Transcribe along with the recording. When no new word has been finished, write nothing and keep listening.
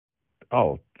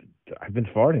Oh, I've been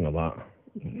farting a lot,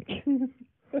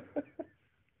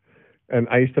 and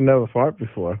I used to never fart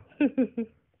before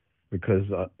because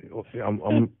I'm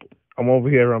over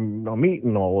here. I'm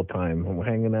eating all the time. I'm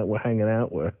hanging out. We're hanging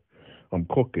out. I'm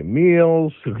cooking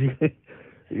meals.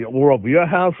 We're over your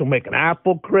house. We're making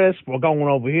apple crisp. We're going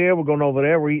over here. We're going over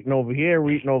there. We're eating over here.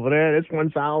 We're eating over there. This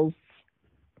one's house.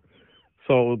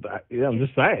 So yeah, I'm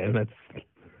just saying it's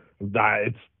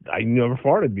I never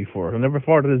farted before. I never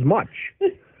farted as much.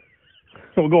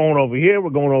 We're going over here.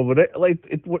 We're going over there. Like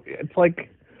it's like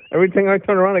every time I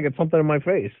turn around, I get something in my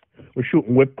face. We're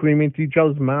shooting whipped cream into each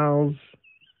other's mouths.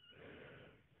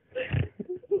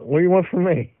 What do you want from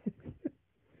me?